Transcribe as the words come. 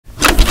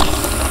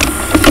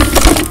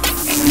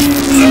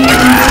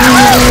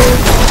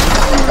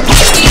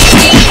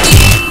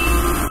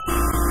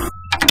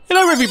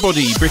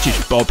everybody,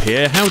 British Bob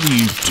here, how do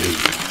you do?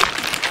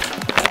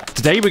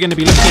 Today we're going to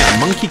be looking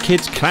at Monkie Kid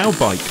Cloud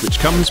Bike, which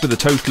comes with a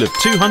total of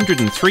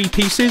 203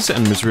 pieces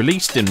and was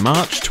released in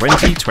March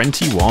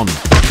 2021.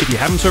 If you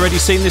haven't already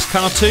seen this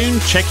cartoon,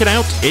 check it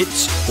out,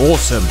 it's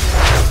awesome.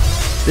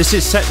 This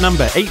is set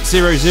number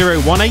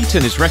 80018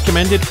 and is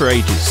recommended for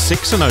ages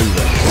 6 and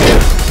over.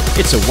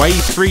 It's a Wave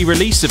 3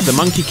 release of the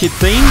Monkie Kid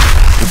theme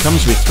and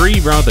comes with 3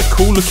 rather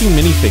cool looking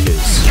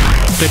minifigures.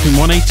 Flipping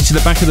 180 to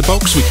the back of the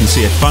box, we can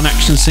see a fun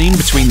action scene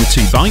between the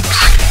 2 bikes,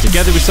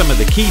 together with some of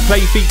the key play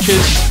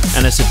features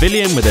and a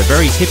civilian with a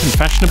very hip and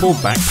fashionable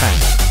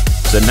backpack.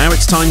 So now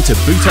it's time to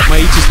boot up my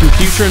 80s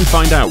computer and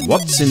find out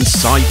what's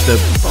inside the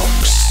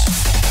box.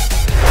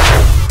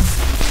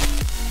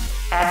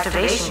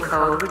 Activation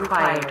code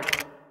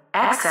required.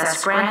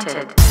 Access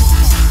granted.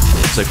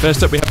 So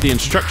first up we have the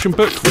instruction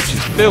book, which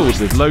is filled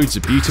with loads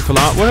of beautiful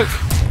artwork.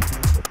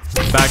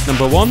 Bag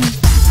number 1,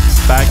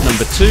 bag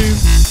number 2,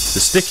 the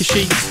sticker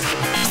sheet,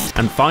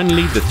 and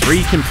finally the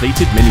 3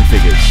 completed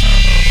minifigures.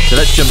 So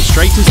let's jump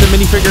straight into the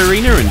minifigure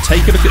arena and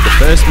take a look at the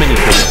first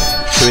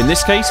minifigure, who in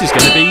this case is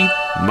going to be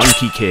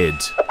Monkie Kid.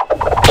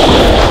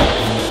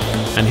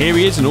 And here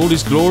he is in all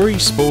his glory,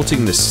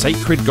 sporting the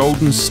sacred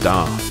golden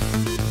staff.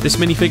 This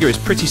minifigure is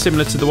pretty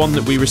similar to the one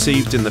that we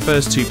received in the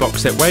first 2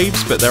 box set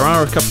waves, but there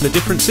are a couple of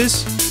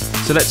differences.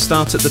 So let's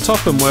start at the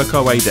top and work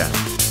our way down.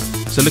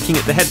 So looking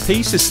at the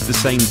headpiece, this is the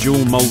same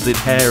dual moulded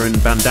hair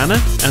and bandana,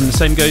 and the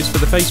same goes for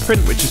the face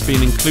print, which has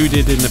been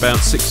included in about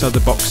 6 other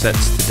box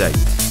sets to date.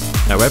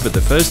 However,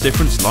 the first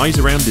difference lies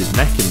around his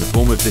neck in the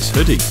form of this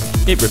hoodie.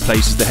 It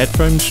replaces the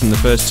headphones from the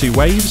first 2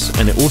 waves,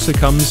 and it also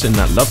comes in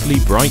that lovely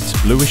bright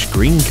bluish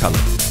green colour.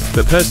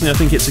 But personally I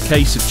think it's a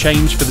case of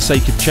change for the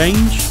sake of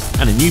change,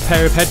 and a new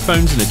pair of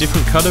headphones in a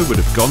different colour would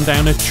have gone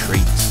down a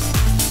treat.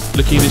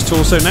 Looking at his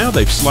torso now,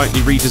 they've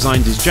slightly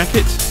redesigned his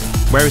jacket.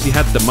 Whereas he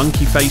had the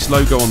monkey face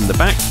logo on the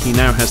back, he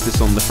now has this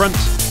on the front,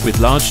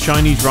 with large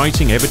Chinese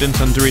writing evident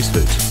under his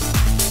hood.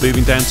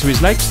 Moving down to his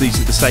legs, these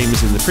are the same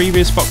as in the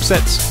previous box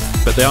sets,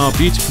 but they are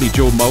beautifully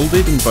dual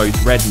moulded in both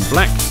red and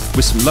black,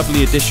 with some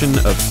lovely addition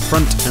of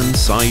front and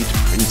side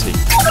printing.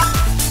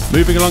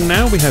 Moving along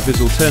now, we have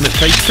his alternate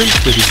face print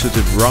with his sort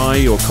of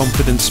wry or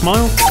confident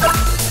smile.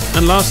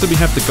 And lastly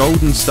we have the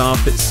golden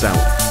staff itself,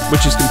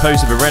 which is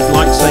composed of a red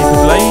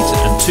lightsaber blade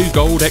and 2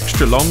 gold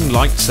extra long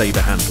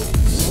lightsaber handles.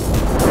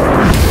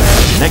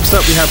 Next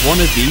up we have one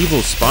of the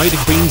evil Spider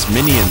Queen's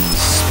minions,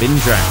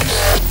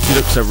 Spindrax. She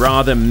looks a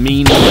rather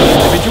mean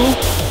individual.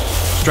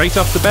 Straight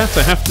off the bat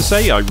I have to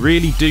say I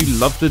really do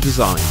love the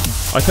design.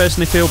 I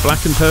personally feel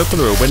black and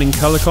purple are a winning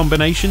colour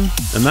combination,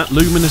 and that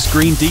luminous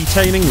green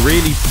detailing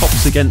really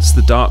pops against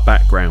the dark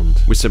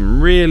background, with some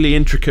really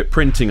intricate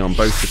printing on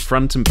both the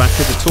front and back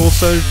of the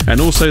torso, and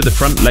also the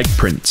front leg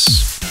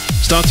prints.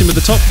 Starting with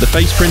the top, the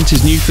face print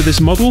is new for this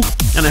model,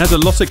 and it has a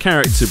lot of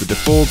character with the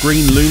 4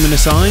 green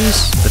luminous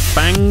eyes, the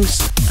fangs,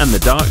 and the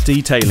dark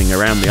detailing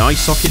around the eye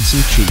sockets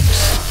and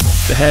cheeks.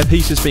 The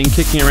hairpiece has been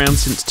kicking around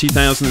since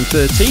 2013,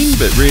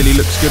 but really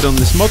looks good on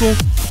this model,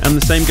 and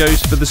the same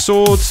goes for the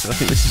sword. I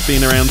think this has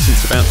been around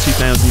since about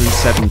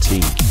 2017.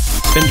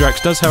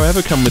 Spindrax does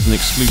however come with an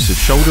exclusive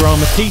shoulder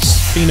armour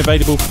piece, being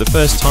available for the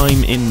first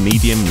time in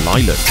medium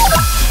lilac.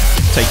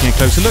 Taking a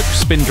closer look,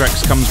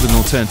 Spindrax comes with an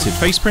alternative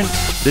face print,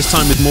 this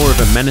time with more of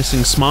a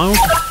menacing smile.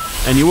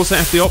 And you also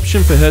have the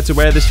option for her to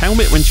wear this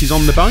helmet when she's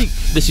on the bike.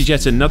 This is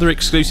yet another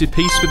exclusive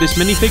piece for this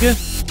minifigure.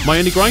 My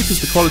only gripe is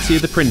the quality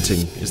of the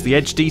printing, as the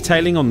edge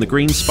detailing on the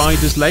green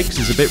spider's legs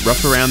is a bit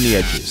rough around the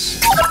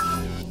edges.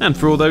 And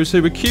for all those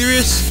who were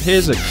curious,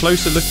 here's a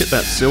closer look at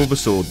that silver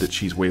sword that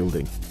she's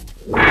wielding.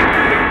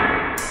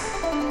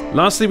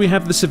 Lastly we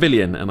have the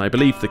civilian, and I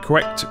believe the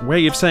correct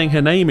way of saying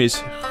her name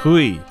is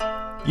Hui.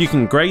 You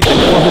can grade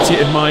the quality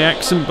of my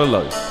accent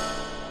below.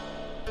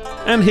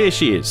 And here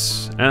she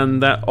is,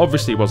 and that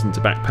obviously wasn't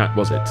a backpack,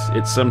 was it?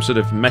 It's some sort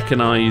of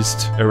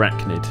mechanised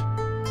arachnid.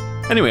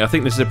 Anyway, I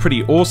think this is a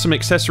pretty awesome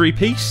accessory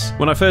piece.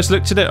 When I first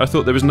looked at it, I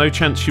thought there was no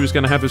chance she was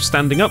going to have her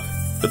standing up,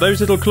 but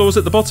those little claws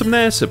at the bottom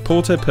there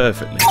support her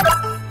perfectly.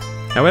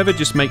 However,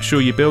 just make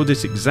sure you build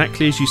it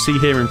exactly as you see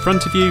here in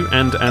front of you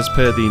and as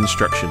per the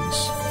instructions.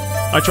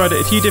 I tried it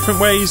a few different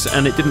ways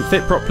and it didn't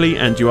fit properly,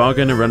 and you are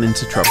going to run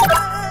into trouble.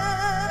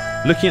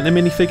 Looking at the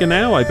minifigure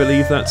now, I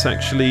believe that's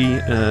actually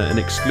an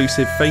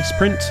exclusive face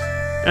print,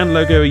 and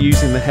Logo are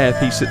using the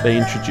hairpiece that they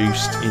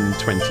introduced in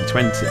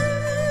 2020.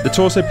 The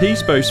torso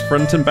piece, both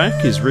front and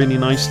back, is really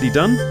nicely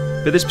done,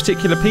 but this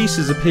particular piece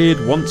has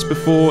appeared once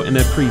before in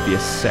a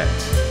previous set.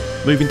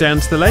 Moving down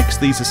to the legs,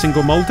 these are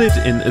single moulded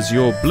in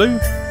azure blue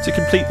to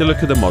complete the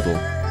look of the model.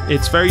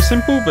 It's very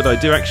simple, but I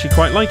do actually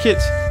quite like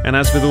it, and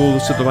as with all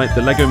sort of like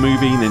the Lego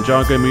Movie,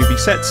 Ninjago movie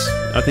sets,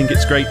 I think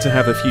it's great to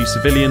have a few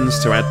civilians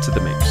to add to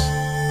the mix.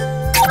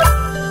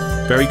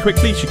 Very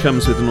quickly, she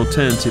comes with an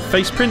alternative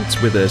face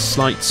print with a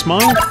slight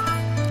smile,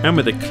 and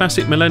with a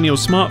classic millennial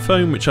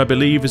smartphone, which I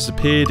believe has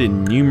appeared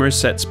in numerous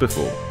sets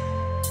before.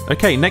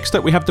 Okay, next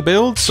up we have the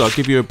build, so I'll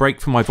give you a break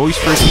from my voice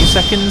for a few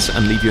seconds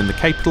and leave you in the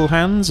capable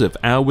hands of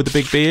Al with a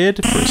big beard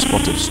for a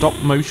spot of stop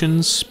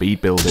motion speed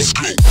building.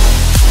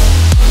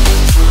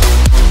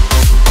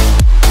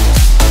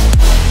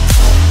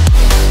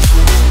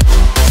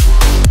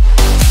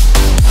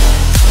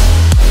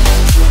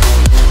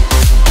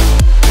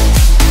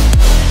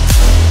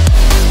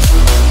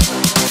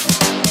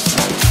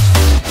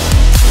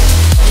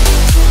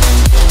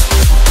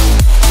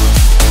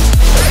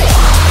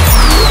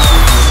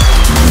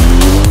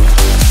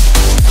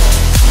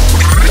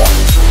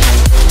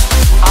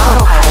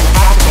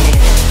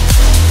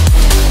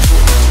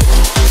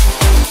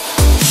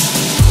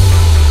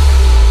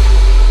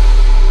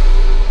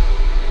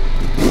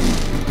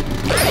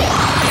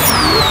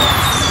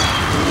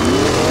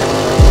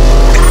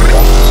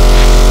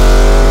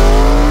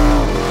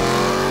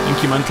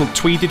 monumental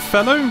tweeded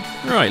fellow.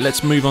 Right,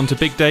 let's move on to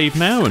Big Dave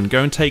now and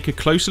go and take a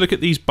closer look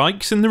at these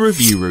bikes in the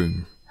review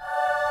room.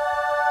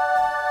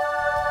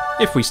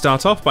 If we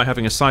start off by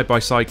having a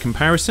side-by-side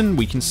comparison,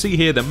 we can see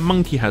here that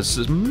Monkie has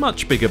a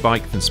much bigger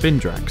bike than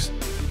Spindrax.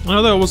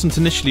 Although I wasn't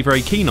initially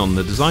very keen on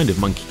the design of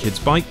Monkie Kid's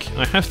bike,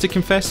 I have to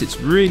confess it's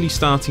really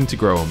starting to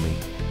grow on me.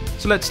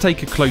 So let's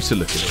take a closer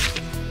look at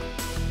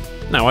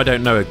it. Now, I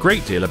don't know a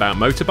great deal about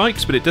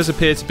motorbikes, but it does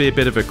appear to be a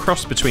bit of a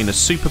cross between a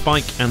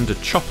superbike and a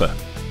chopper.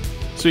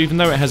 So even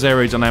though it has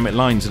aerodynamic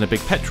lines and a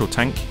big petrol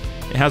tank,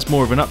 it has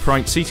more of an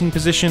upright seating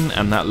position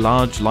and that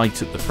large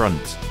light at the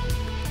front.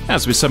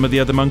 As with some of the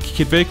other Monkie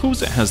Kid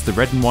vehicles, it has the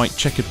red and white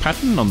checkered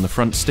pattern on the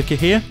front sticker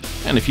here,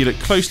 and if you look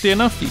closely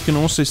enough you can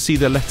also see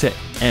the letter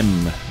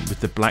M with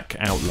the black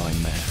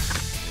outline there.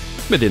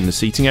 Within the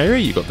seating area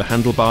you've got the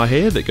handlebar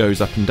here that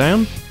goes up and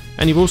down,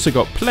 and you've also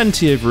got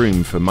plenty of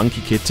room for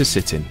Monkie Kid to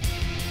sit in.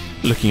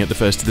 Looking at the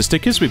first of the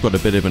stickers, we've got a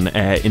bit of an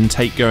air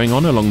intake going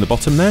on along the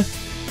bottom there,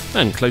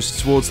 and closer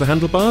towards the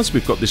handlebars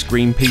we've got this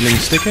green peeling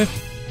sticker.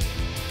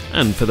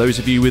 And for those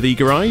of you with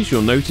eager eyes,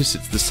 you'll notice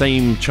it's the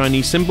same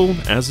Chinese symbol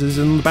as is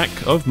in the back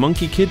of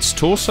Monkie Kid's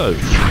torso.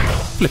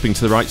 Flipping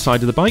to the right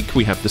side of the bike,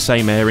 we have the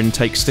same air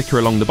intake sticker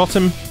along the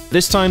bottom.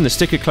 This time the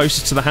sticker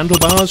closest to the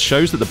handlebars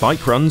shows that the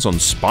bike runs on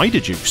spider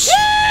juice.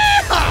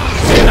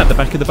 At the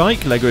back of the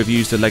bike, LEGO have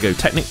used a LEGO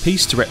Technic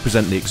piece to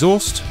represent the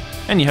exhaust,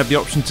 and you have the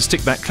option to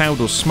stick that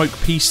cloud or smoke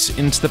piece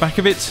into the back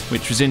of it,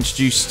 which was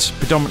introduced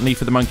predominantly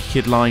for the Monkie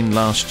Kid line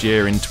last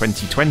year in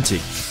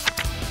 2020.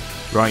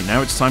 Right,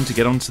 now it's time to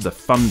get on to the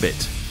fun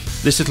bit.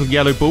 This little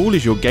yellow ball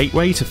is your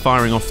gateway to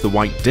firing off the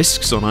white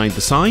discs on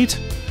either side.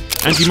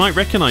 And you might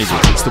recognise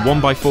it, it's the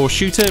 1x4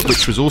 shooter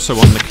which was also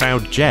on the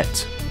Cloud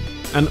Jet.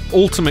 An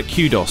ultimate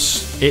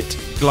kudos, it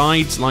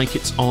glides like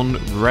it's on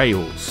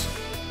rails.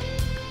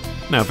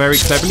 Now very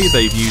cleverly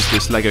they've used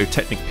this LEGO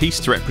Technic piece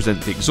to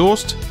represent the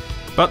exhaust,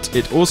 but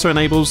it also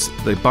enables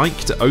the bike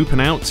to open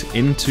out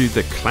into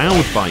the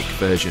Cloud Bike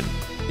version.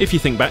 If you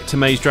think back to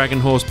May's Dragon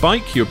Horse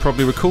bike, you'll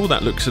probably recall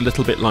that looks a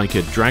little bit like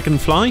a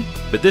dragonfly,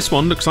 but this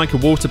one looks like a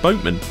water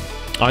boatman.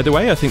 Either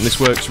way, I think this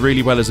works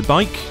really well as a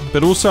bike,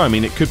 but also, I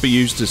mean, it could be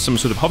used as some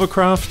sort of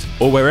hovercraft,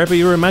 or wherever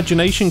your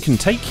imagination can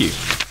take you.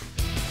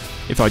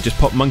 If I just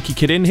pop Monkie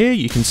Kid in here,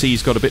 you can see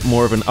he's got a bit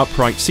more of an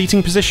upright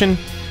seating position.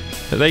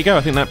 But there you go,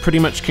 I think that pretty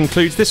much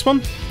concludes this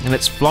one, and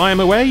let's fly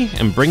him away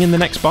and bring in the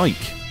next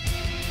bike.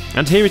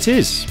 And here it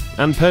is,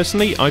 and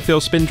personally, I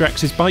feel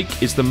Spindrax's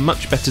bike is the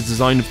much better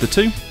design of the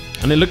two,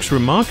 and it looks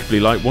remarkably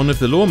like one of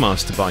the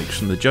Lawmaster bikes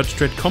from the Judge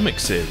Dredd comic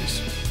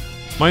series.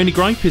 My only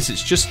gripe is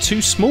it's just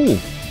too small,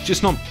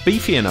 just not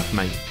beefy enough,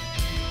 mate.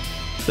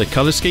 The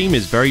colour scheme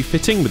is very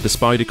fitting with the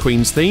Spider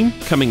Queen's theme,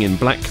 coming in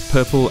black,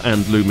 purple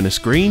and luminous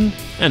green,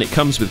 and it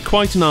comes with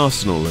quite an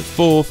arsenal of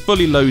 4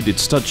 fully loaded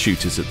stud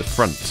shooters at the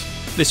front.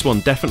 This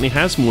one definitely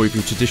has more of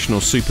your traditional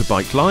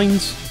superbike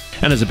lines,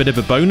 and as a bit of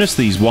a bonus,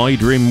 these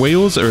wide rim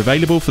wheels are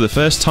available for the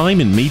first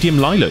time in medium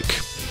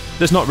lilac.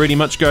 There's not really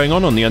much going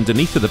on the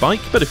underneath of the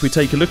bike, but if we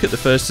take a look at the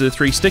first of the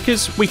 3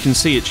 stickers, we can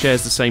see it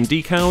shares the same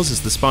decals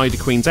as the Spider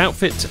Queen's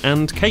outfit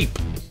and cape.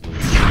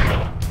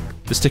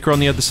 The sticker on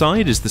the other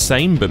side is the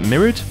same but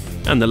mirrored,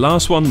 and the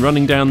last one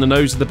running down the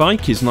nose of the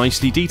bike is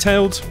nicely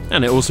detailed,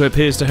 and it also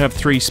appears to have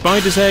 3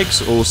 spider's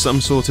eggs or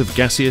some sort of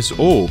gaseous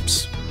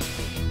orbs.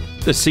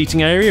 The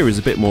seating area is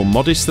a bit more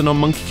modest than on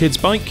Monkie Kid's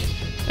bike,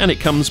 and it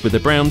comes with a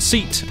brown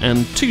seat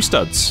and 2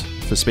 studs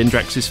for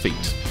Spindrax's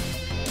feet.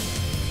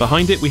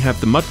 Behind it we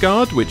have the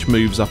mudguard, which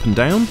moves up and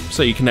down,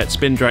 so you can let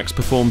Spindrax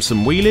perform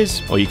some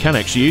wheelies, or you can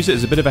actually use it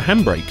as a bit of a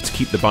handbrake to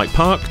keep the bike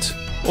parked,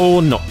 or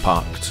not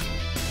parked.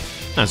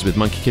 As with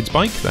Monkie Kid's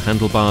bike, the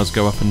handlebars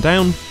go up and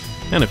down,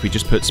 and if we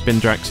just put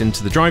Spindrax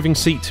into the driving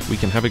seat, we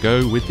can have a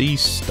go with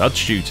these stud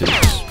shooters.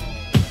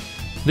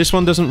 This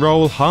one doesn't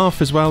roll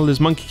half as well as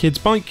Monkie Kid's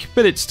bike,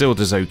 but it still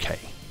does okay.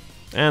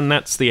 And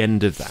that's the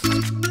end of that.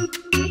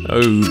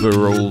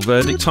 Overall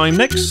verdict time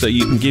next, so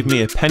you can give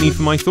me a penny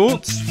for my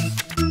thoughts.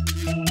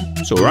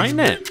 It's alright,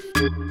 innit?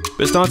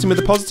 But starting with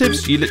the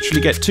positives, you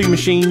literally get 2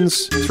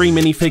 machines, 3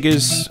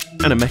 minifigures,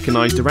 and a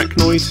mechanised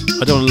arachnoid.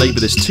 I don't want to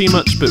labour this too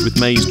much, but with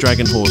May's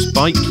Dragon Horse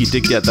bike, you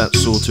did get that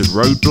sort of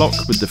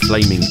roadblock with the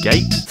flaming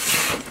gate.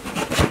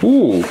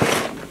 Ooh,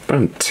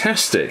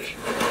 fantastic.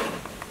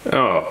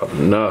 Oh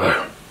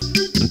no.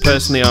 And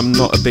personally, I'm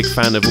not a big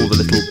fan of all the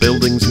little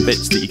buildings and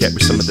bits that you get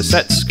with some of the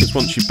sets, because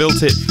once you've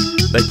built it,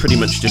 they pretty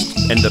much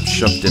just end up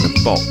shoved in a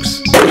box.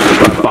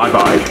 Bye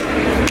bye.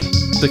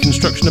 The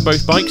construction of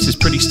both bikes is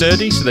pretty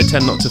sturdy, so they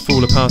tend not to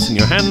fall apart in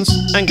your hands,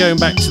 and going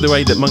back to the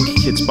way that Monkie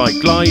Kid's bike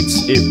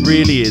glides, it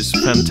really is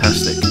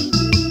fantastic.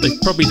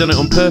 They've probably done it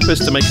on purpose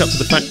to make up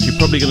for the fact you're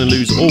probably going to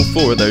lose all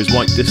 4 of those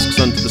white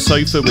discs under the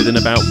sofa within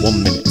about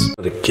 1 minute.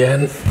 But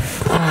again...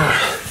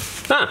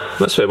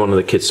 that's where one of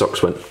the kid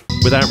socks went.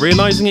 Without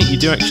realising it, you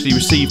do actually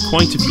receive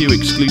quite a few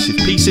exclusive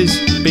pieces,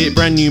 be it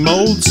brand new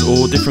moulds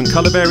or different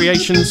colour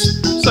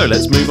variations. So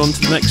let's move on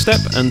to the next step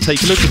and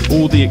take a look at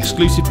all the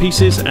exclusive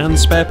pieces and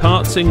spare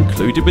parts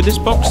included with this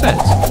box set.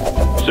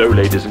 So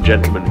ladies and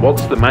gentlemen,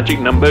 what's the magic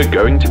number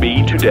going to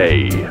be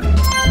today?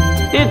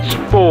 It's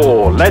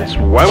 4. Let's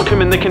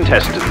welcome in the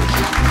contestants.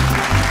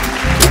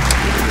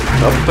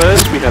 Up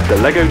first we have the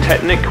Lego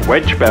Technic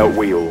Wedge Belt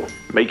Wheel,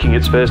 making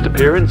its first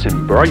appearance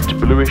in bright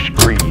bluish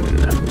green.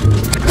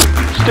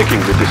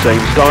 Sticking with the same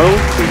style,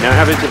 we now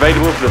have it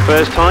available for the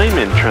first time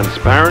in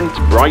transparent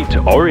bright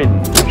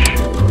orange.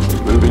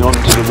 Moving on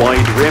to the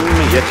wide rim,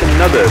 yet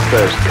another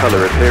first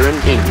colour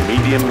appearance in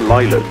medium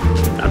lilac.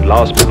 And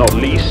last but not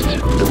least,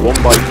 the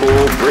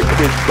 1x4 brick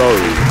with bow,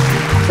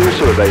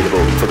 also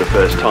available for the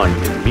first time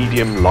in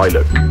medium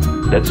lilac.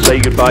 Let's say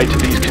goodbye to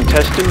these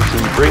contestants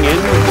and bring in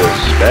the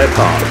spare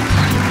parts.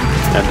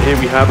 And here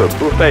we have a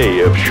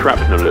buffet of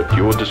shrapnel at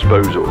your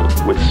disposal,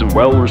 with some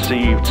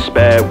well-received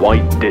spare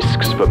white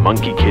discs for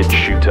Monkie Kid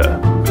Shooter.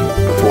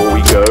 Before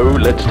we go,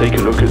 let's take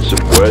a look at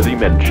some worthy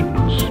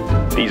mentions.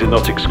 These are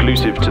not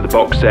exclusive to the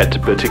box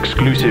set, but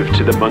exclusive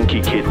to the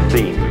Monkie Kid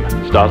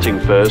theme. Starting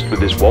first with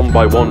this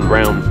 1x1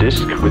 round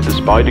disc with the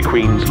Spider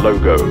Queen's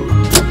logo.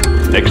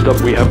 Next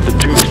up we have the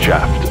tooth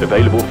shaft,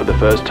 available for the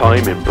first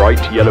time in bright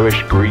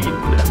yellowish green.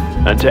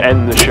 And to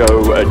end the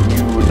show, a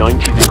new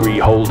 90-degree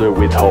holder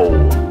with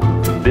hole.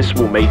 This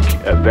will make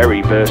a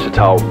very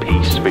versatile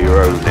piece for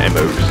your own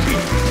MOC.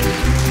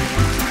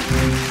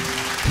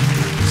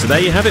 So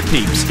there you have it,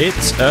 peeps,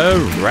 it's a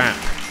wrap.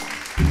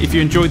 If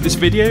you enjoyed this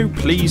video,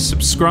 please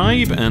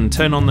subscribe and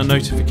turn on the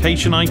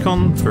notification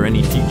icon for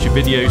any future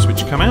videos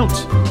which come out.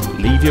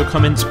 Leave your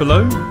comments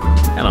below,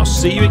 and I'll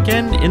see you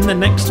again in the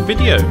next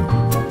video.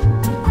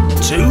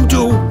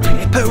 Toodle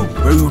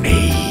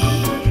pepperoni!